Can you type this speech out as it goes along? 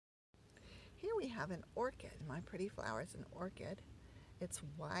we have an orchid. My pretty flower is an orchid. It's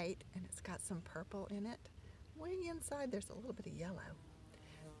white and it's got some purple in it. Way inside there's a little bit of yellow.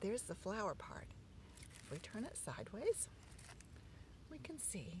 There's the flower part. If we turn it sideways, we can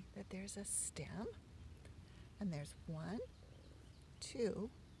see that there's a stem, and there's 1, 2,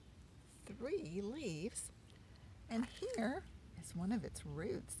 3 leaves, and here is one of its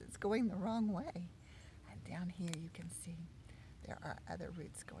roots. It's going the wrong way. And down here you can see there are other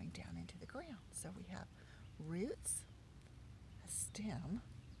roots going down into the ground. So we have roots, a stem,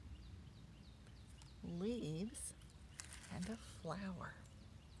 leaves, and a flower.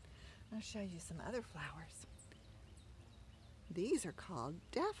 I'll show you some other flowers. These are called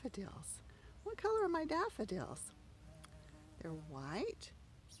daffodils. What color are my daffodils? They're white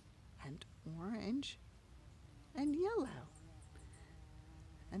and orange and yellow.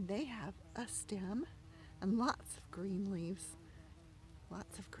 And they have a stem and lots of green leaves.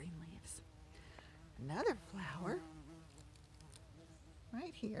 Lots of green leaves. Another flower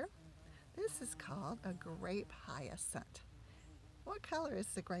right here. This is called a grape hyacinth. What color is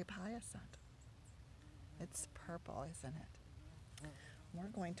the grape hyacinth? It's purple, isn't it? We're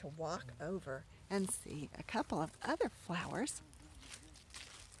going to walk over and see a couple of other flowers.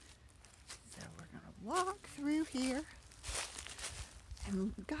 So we're going to walk through here.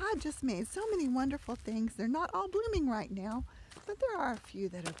 And God just made so many wonderful things. They're not all blooming right now, but there are a few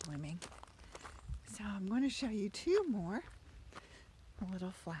that are blooming. So I'm going to show you 2 more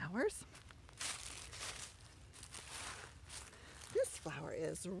little flowers. This flower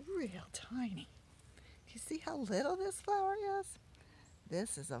is real tiny. Do you see how little this flower is?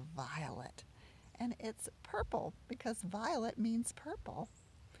 This is a violet, and it's purple because violet means purple.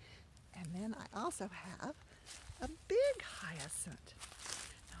 And then I also have a big hyacinth.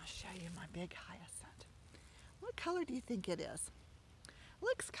 I'll show you my big hyacinth. What color do you think it is? It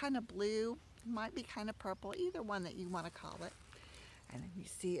looks kind of blue, might be kind of purple, either one that you want to call it. And then you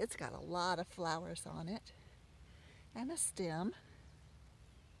see it's got a lot of flowers on it, and a stem,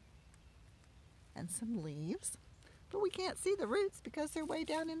 and some leaves. But we can't see the roots because they're way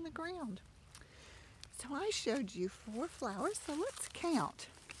down in the ground. So I showed you 4 flowers, so let's count.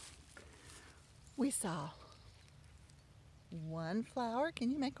 We saw 1 flower.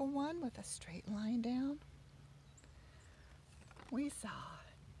 Can you make a 1 with a straight line down? We saw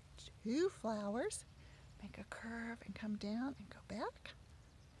 2 flowers. Make a curve and come down and go back.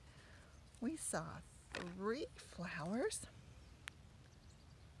 We saw 3 flowers.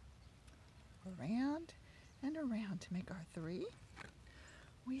 Around and around to make our 3.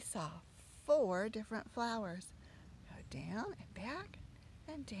 We saw 4 different flowers. Go down and back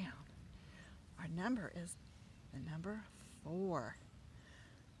and down. Our number is the number 4.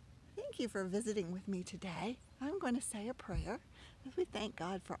 Thank you for visiting with me today. I'm going to say a prayer as we thank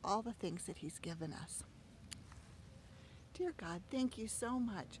God for all the things that He's given us. Dear God, thank you so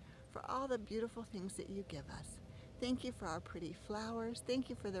much for all the beautiful things that you give us. Thank you for our pretty flowers.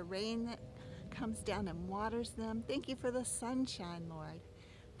 Thank you for the rain that comes down and waters them. Thank you for the sunshine, Lord.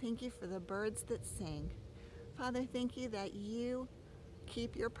 Thank you for the birds that sing. Father, thank you that you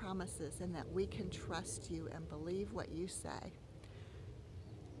keep your promises and that we can trust you and believe what you say.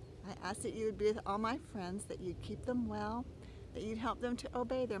 I ask that you would be with all my friends, that you'd keep them well, that you'd help them to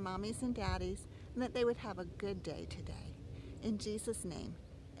obey their mommies and daddies, and that they would have a good day today. In Jesus' name,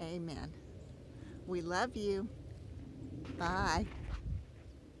 amen. We love you. Bye.